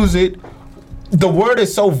we use it, the word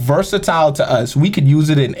is so versatile to us. We could use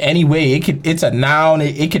it in any way. It's a noun.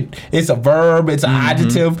 It's a verb. It's an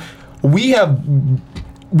adjective. We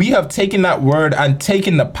have taken that word and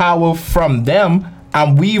taken the power from them,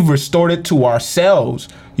 and we've restored it to ourselves.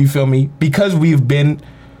 You feel me? Because we've been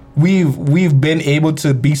able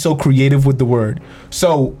to be so creative with the word.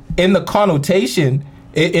 So in the connotation,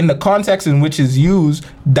 in the context in which it's used,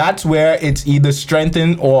 that's where it's either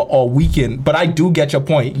strengthened or weakened. But I do get your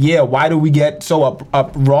point. Yeah, why do we get so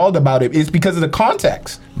uprolled about it? It's because of the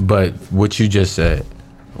context. But what you just said,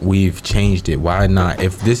 we've changed it. Why not?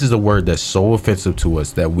 If this is a word that's so offensive to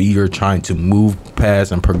us that we are trying to move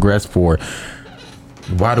past and progress for,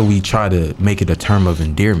 why do we try to make it a term of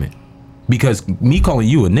endearment? Because me calling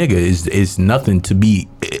you a nigga is nothing to be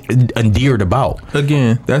endeared about.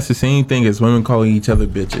 Again, that's the same thing as women calling each other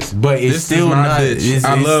bitches. But it's this still not.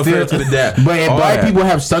 I love her to that. But if black people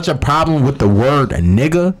have such a problem with the word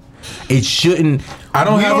nigga, it shouldn't. I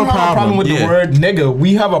don't have a problem with the word nigga.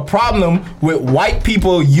 We have a problem with white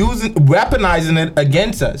people weaponizing it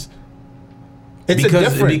against us. It's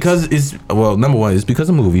because it's number one, it's because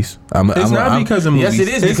of movies. It's not because of movies. Yes,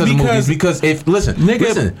 it is because of movies. Because if listen,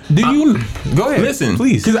 do you go ahead? Listen,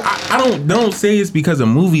 please. Because I don't say it's because of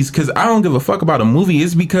movies. Because I don't give a fuck about a movie.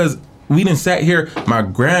 It's because we done sat here. My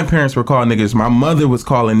grandparents were calling niggas. My mother was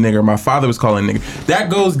calling nigger. My father was calling nigger. That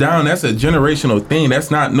goes down. That's a generational thing.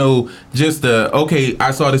 That's not just okay,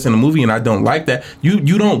 I saw this in a movie and I don't like that.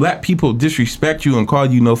 You don't let people disrespect you and call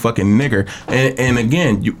you no fucking nigger. And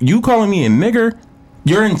again, you calling me a nigger,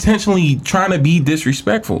 you're intentionally trying to be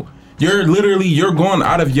disrespectful. You're going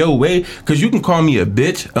out of your way, because you can call me a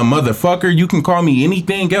bitch, a motherfucker, you can call me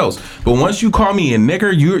anything else. But once you call me a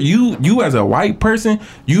nigger, you as a white person,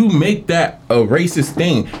 you make that a racist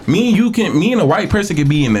thing. Me and a white person can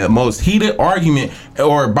be in the most heated argument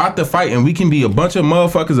or about to fight, and we can be a bunch of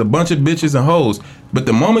motherfuckers, a bunch of bitches and hoes. But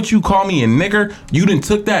the moment you call me a nigger, you done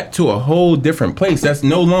took that to a whole different place. That's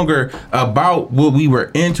no longer about what we were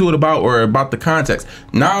into it about or about the context.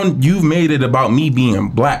 Now you've made it about me being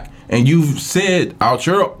black. And you've said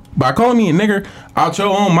by calling me a nigger, out your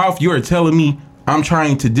own mouth, you are telling me I'm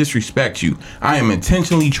trying to disrespect you. I am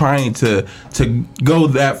intentionally trying to go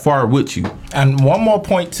that far with you. And one more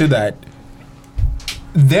point to that.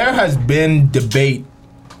 There has been debate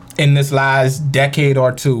in this last decade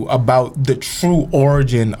or two about the true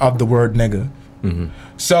origin of the word nigger. Mm-hmm.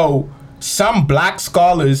 So some black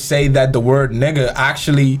scholars say that the word nigger,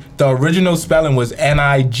 actually, the original spelling was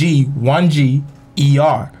Nig,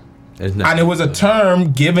 1G-E-R. And it was a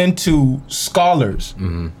term given to scholars.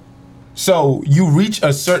 Mm-hmm. So you reach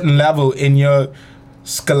a certain level in your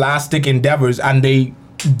scholastic endeavors and they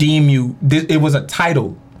deem you, it was a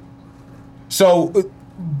title. So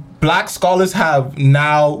black scholars have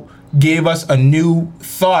now gave us a new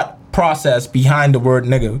thought process behind the word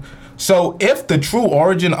nigger. So if the true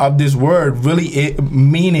origin of this word really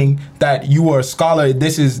meaning that you were a scholar,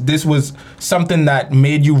 this was something that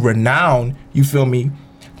made you renowned, you feel me?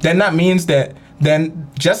 Then that means that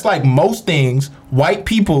just like most things, white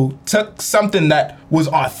people took something that was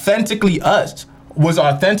authentically us, was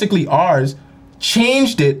authentically ours,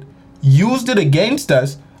 changed it, used it against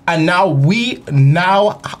us, and now we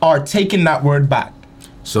are taking that word back.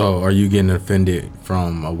 So are you getting offended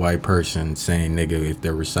from a white person saying nigga if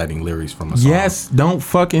they're reciting lyrics from a song? Yes, don't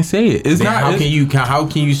fucking say it. It's not. How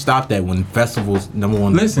can you stop that when festivals, number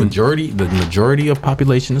one, the majority of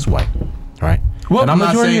population is white, right? What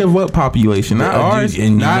majority of what population? Not ours.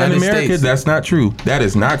 Not in America. States. That's not true. That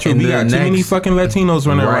is not true. We got too many fucking Latinos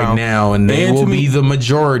running around right now, and they will be the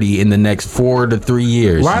majority in the next 4 to 3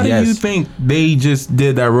 years. Why do you think they just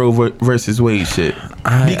did that Roe versus Wade shit?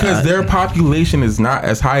 Because their population is not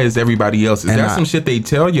as high as everybody else's. That's some shit they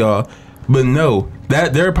tell y'all. But no,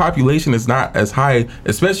 that their population is not as high,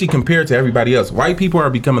 especially compared to everybody else. White people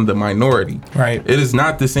are becoming the minority. Right. It is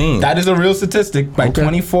not the same. That is a real statistic. By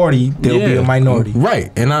 2040, they'll be a minority.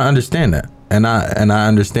 Right. And I understand that. And I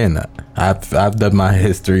understand that. I've done my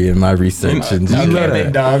history and my research. And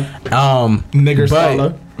big dog. Nigger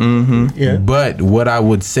scholar. Mm-hmm. Yeah. But what I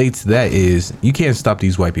would say to that is you can't stop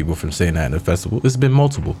these white people from saying that in the festival. It's been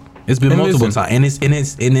multiple. It's been multiple times.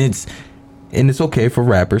 And it's okay for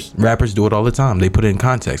rappers. Rappers do it all the time. They put it in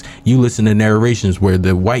context. You listen to narrations where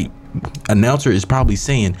the white announcer is probably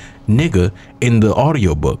saying nigga in the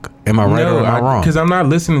audiobook. Am I right or am I wrong? Because I'm not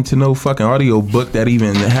listening to no fucking audio book that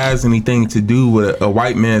even has anything to do with a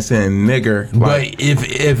white man saying nigger. Like, but if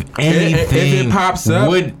anything, if it pops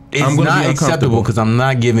up, it's not acceptable because I'm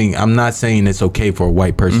not saying it's okay for a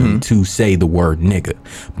white person to say the word nigga.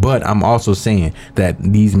 But I'm also saying that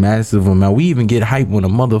these massive amount, we even get hype when a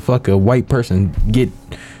motherfucker white person get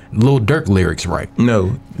Lil Durk lyrics right.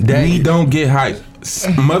 No, we don't get hype.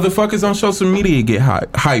 Motherfuckers on social media get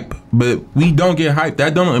hype, but we don't get hype.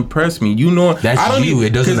 That don't impress me. You know, that's you.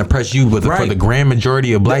 It doesn't impress you, but for the grand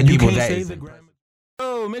majority of black people, that is.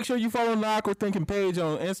 So make sure you follow the Awkward Thinking page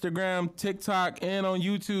on Instagram, TikTok, and on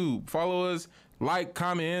YouTube. Follow us, like,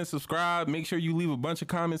 comment, and subscribe. Make sure you leave a bunch of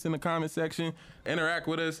comments in the comment section. Interact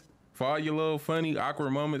with us for all your little funny,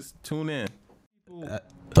 awkward moments. Tune in.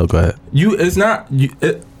 Oh, go ahead.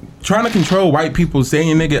 Trying to control white people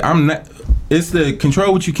saying nigga. I'm not. It's to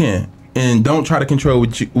control what you can, and don't try to control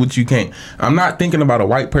what you can't. I'm not thinking about a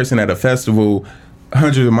white person at a festival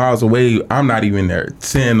hundreds of miles away. I'm not even there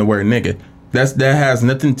saying the word nigga. That has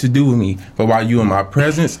nothing to do with me. But while you in my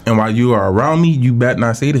presence and while you are around me, you better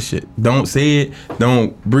not say the shit. Don't say it.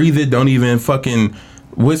 Don't breathe it. Don't even fucking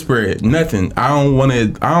whisper it. Nothing. I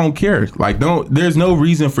don't care. Like, there's no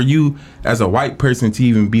reason for you as a white person to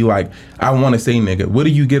even be like, I want to say nigga. What do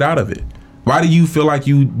you get out of it? Why do you feel like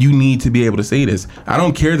you need to be able to say this? I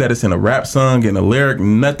don't care that it's in a rap song and a lyric,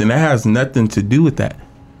 nothing. That has nothing to do with that.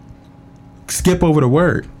 Skip over the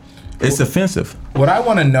word. It's offensive. What I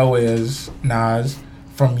want to know is, Nas,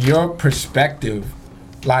 from your perspective,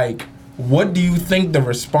 like, what do you think the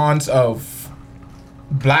response of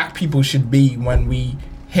black people should be when we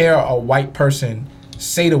hear a white person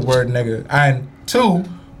say the word nigga? And two,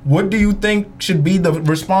 what do you think should be the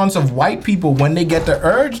response of white people when they get the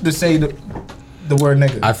urge to say the word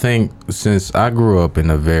nigga? I think since I grew up in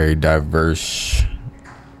a very diverse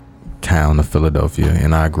town of Philadelphia,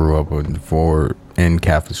 and I grew up in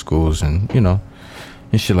Catholic schools and and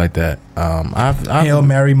shit like that. I've Hail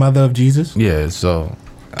Mary, Mother of Jesus. Yeah, so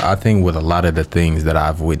I think with a lot of the things that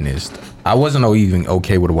I've witnessed, I wasn't even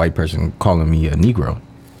okay with a white person calling me a Negro.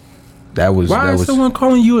 Why is someone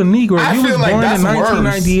calling you a Negro? You was born in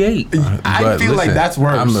 1998. I feel like that's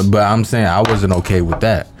worse. But I'm saying I wasn't okay with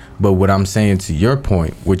that. But what I'm saying to your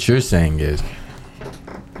point, what you're saying is,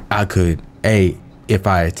 if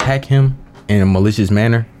I attack him in a malicious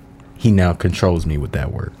manner, he now controls me with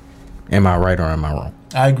that word. Am I right or am I wrong?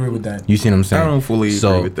 I agree with that. You see what I'm saying? I don't fully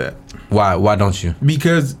agree with that. Why don't you?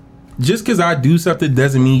 Because just because I do something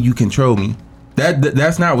doesn't mean you control me.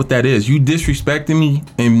 That's not what that is. You disrespecting me,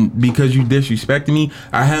 and because you disrespecting me,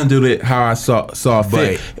 I handled it how I saw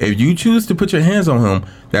fit. If you choose to put your hands on him,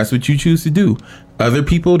 that's what you choose to do. Other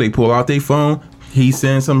people, they pull out their phone. He's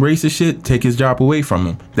saying some racist shit. Take his job away from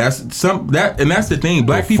him. That's the thing.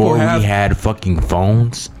 Black people we had fucking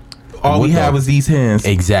phones. All we had was these hands.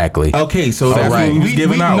 Exactly. Okay, so that's what we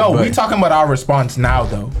giving out. No, we talking about our response now,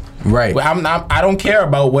 though. Right. I don't care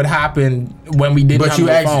about what happened when we didn't have the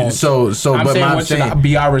phone. What should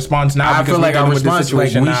be our response now? I feel like our response,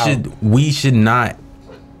 we should not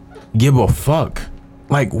give a fuck.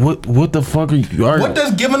 Like, what the fuck are you? What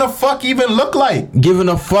does giving a fuck even look like? Giving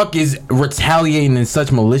a fuck is retaliating in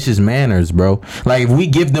such malicious manners, bro. Like, if we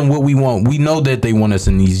give them what we want, we know that they want us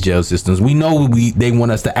in these jail systems. We know they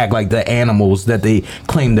want us to act like the animals that they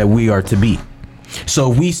claim that we are to be.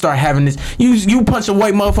 So if we start having this, you punch a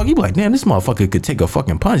white motherfucker, you be like, damn, this motherfucker could take a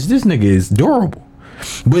fucking punch. This nigga is durable.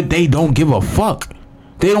 But they don't give a fuck.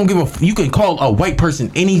 They don't give a. You can call a white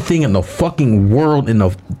person anything in the fucking world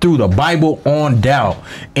through the Bible on down,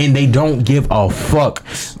 and they don't give a fuck.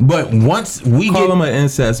 But once we call them an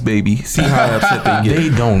incest baby, see how upset they get. They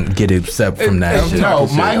don't get upset from that shit. No,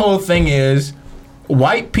 my whole thing is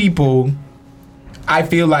white people, I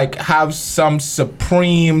feel like, have some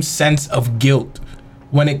supreme sense of guilt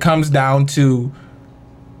when it comes down to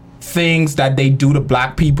things that they do to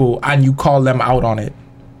black people, and you call them out on it.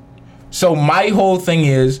 So my whole thing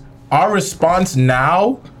is, our response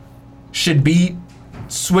now should be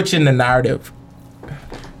switching the narrative.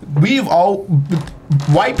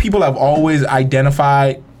 White people have always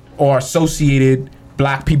identified or associated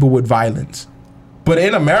black people with violence. But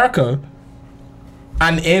in America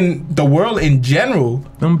and in the world in general,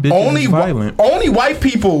 only white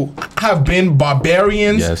people have been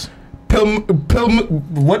barbarians. Yes. Plumagers,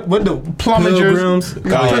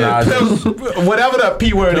 whatever the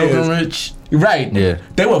P word is. Right. Yeah.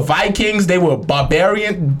 They were Vikings. They were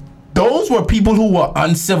barbarian. Those were people who were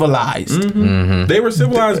uncivilized. Mm-hmm. Mm-hmm. They were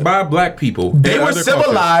civilized by black people. They were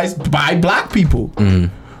civilized by black people.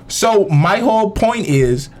 Mm-hmm. So my whole point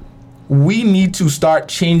is, we need to start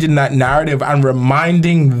changing that narrative and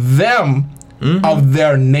reminding them of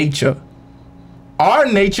their nature.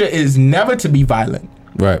 Our nature is never to be violent.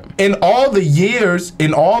 Right. In all the years,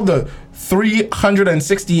 in all the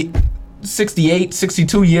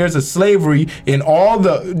 62 years of slavery,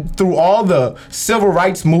 through all the civil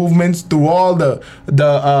rights movements, through all the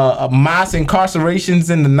mass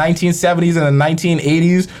incarcerations in the 1970s and the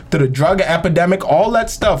 1980s, to the drug epidemic, all that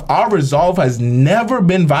stuff, our resolve has never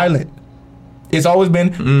been violent. It's always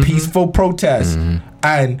been peaceful protest,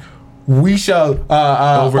 and we shall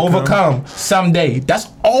overcome someday. That's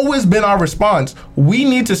always been our response. We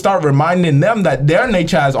need to start reminding them that their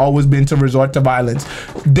nature has always been to resort to violence.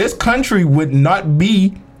 This country would not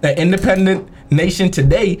be an independent nation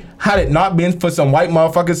today had it not been for some white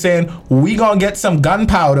motherfuckers saying, we gonna get some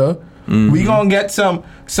gunpowder, we gonna get some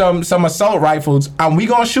assault rifles, and we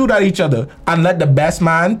gonna shoot at each other and let the best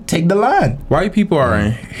man take the line. White people are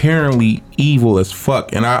inherently evil as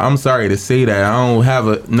fuck, and I'm sorry to say that. I don't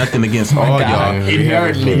have nothing against all y'all.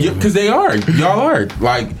 Inherently. Because they are. Y'all are.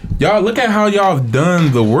 Like, y'all look at how y'all have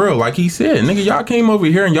done the world. Like he said, nigga, y'all came over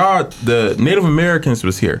here and y'all, the Native Americans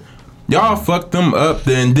was here. Y'all fucked them up.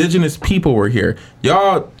 The indigenous people were here.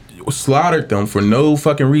 Y'all slaughtered them for no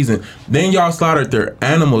fucking reason. Then y'all slaughtered their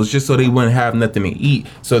animals just so they wouldn't have nothing to eat,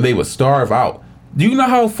 so they would starve out. Do you know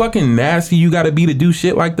how fucking nasty you gotta be to do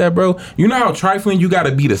shit like that, bro? You know how trifling you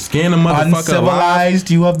gotta be to skin a motherfucker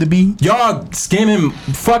Uncivilized alive? you have to be? Y'all skinning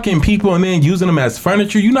fucking people and then using them as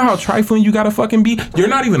furniture. You know how trifling you gotta fucking be? You're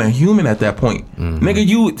not even a human at that point.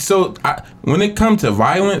 Nigga, when it comes to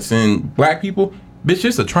violence and black people, bitch,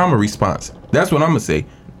 it's a trauma response. That's what I'm gonna say.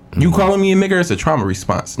 You calling me a nigger, it's a trauma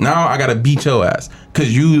response. Now I gotta beat your ass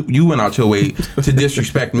because you went out your way to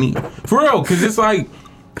disrespect me. For real, because it's like,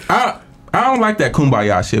 I don't like that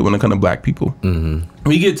kumbaya shit when it comes to black people.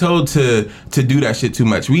 We get told to do that shit too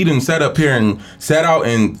much. We done sat up here and sat out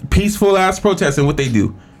in peaceful ass protests, and what they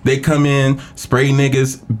do? They come in, spray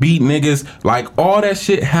niggas, beat niggas, like all that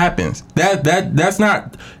shit happens. That's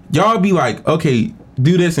not, y'all be like, okay,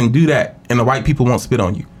 do this and do that, and the white people won't spit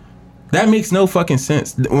on you. That makes no fucking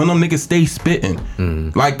sense. When them niggas stay spitting.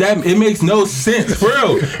 Like that, it makes no sense. For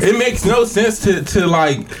real. It makes no sense to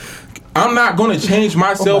like, I'm not gonna change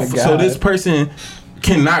myself so this person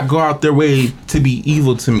cannot go out their way to be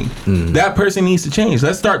evil to me. That person needs to change.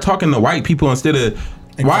 Let's start talking to white people instead of,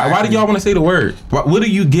 why do y'all want to say the word? What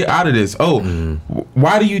do you get out of this?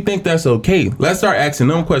 Why do you think that's okay? Let's start asking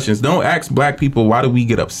them questions. Don't ask black people, why do we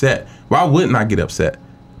get upset? Why wouldn't I get upset?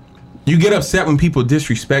 You get upset when people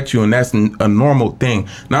disrespect you, and that's a normal thing.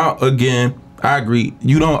 Now, again, I agree.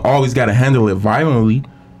 You don't always got to handle it violently,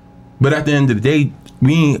 but at the end of the day,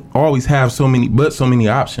 we always have so many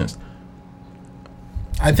options.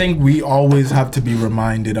 I think we always have to be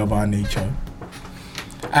reminded of our nature.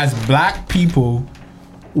 As black people,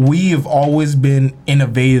 we have always been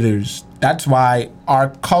innovators. That's why our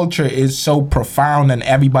culture is so profound and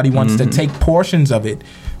everybody wants to take portions of it.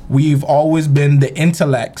 We've always been the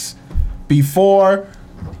intellects. Before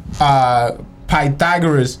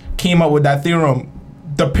Pythagoras came up with that theorem,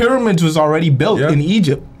 the pyramids was already built in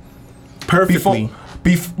Egypt. Perfectly.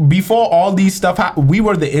 Before all these stuff, we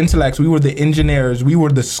were the intellects, we were the engineers, we were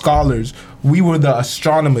the scholars, we were the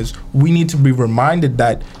astronomers. We need to be reminded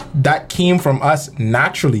that that came from us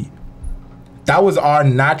naturally. That was our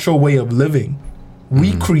natural way of living.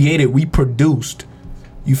 We created, we produced.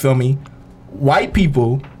 You feel me? White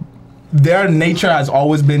people, their nature has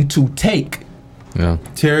always been to take.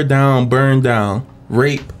 Tear down, burn down,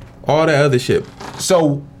 rape, all that other shit.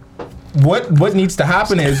 So what needs to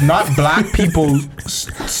happen is not black people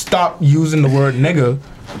stop using the word nigga.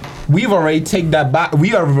 We've already taken that back.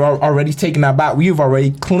 We are already taken that back. We've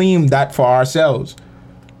already claimed that for ourselves.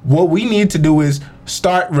 What we need to do is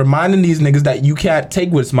start reminding these niggas that you can't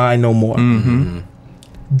take what's mine no more.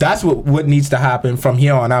 That's what needs to happen from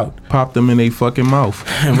here on out. Pop them in their fucking mouth.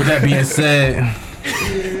 And with that being said,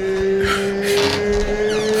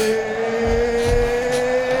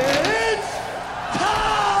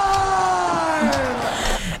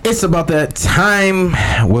 it's about that time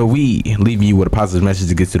where we leave you with a positive message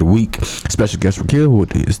to get through the week. Special guest Raquel,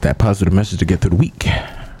 what is that positive message to get through the week?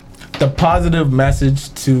 The positive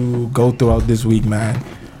message to go throughout this week, man.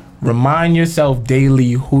 Remind yourself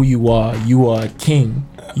daily who you are. You are a king.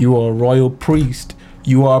 You are a royal priest.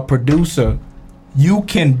 You are a producer. You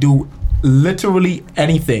can do literally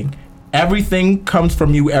anything. Everything comes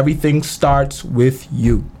from you. Everything starts with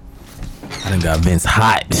you. I done got Vince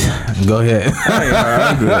hot. Go ahead.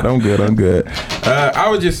 I'm good. I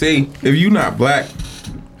would just say, if you not black,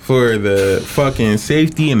 for the fucking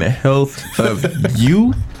safety and the health of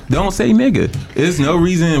you, don't say nigga. There's no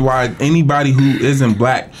reason why anybody who isn't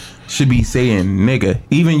black should be saying nigga.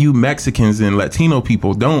 Even you Mexicans and Latino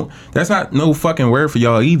people don't. That's not no fucking word for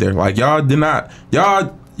y'all either. Like y'all did not.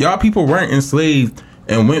 Y'all people weren't enslaved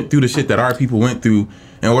and went through the shit that our people went through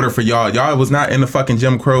in order for y'all was not in the fucking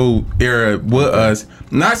Jim Crow era with us.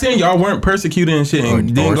 Not saying y'all weren't persecuted and shit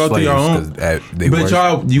and didn't go through your own,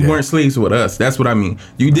 but you weren't slaves with us. That's what I mean.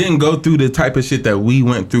 You didn't go through the type of shit that we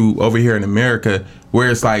went through over here in America,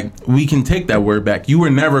 where it's like we can take that word back. You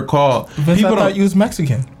were never called. Vince, people thought you was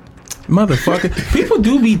Mexican. Motherfucker. People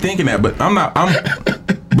do be thinking that, but I'm not. I'm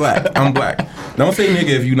black. I'm black. Don't say nigga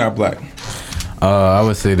if you're not black. I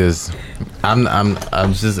would say this. I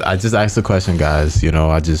just asked the question, guys. I'm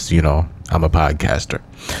a podcaster.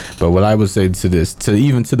 But what I would say to this, to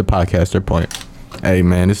the podcaster point, hey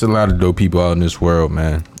man, there's a lot of dope people out in this world,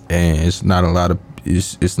 man. And it's not a lot of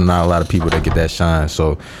people that get that shine.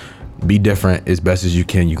 So be different as best as you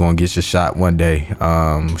can. You're gonna get your shot one day. We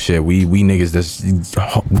niggas just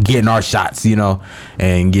getting our shots,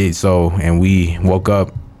 and we wake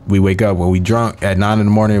up when we drunk at 9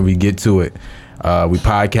 a.m. We get to it. We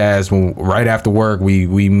podcast right after work.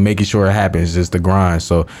 We making sure it happens. It's just the grind.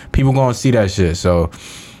 So people gonna see that shit. So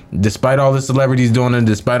despite all the celebrities doing it,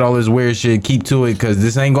 despite all this weird shit, keep to it, because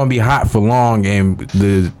this ain't gonna be hot for long. And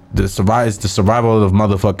the survival of the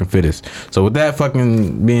motherfucking fittest. So with that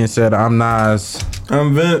fucking being said, I'm Nas.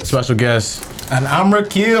 I'm Vince. Special guest. And I'm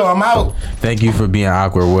Raquel. I'm out. Thank you for being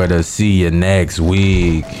awkward with us. See you next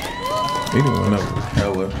week. We didn't went up with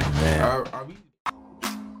hella. Man.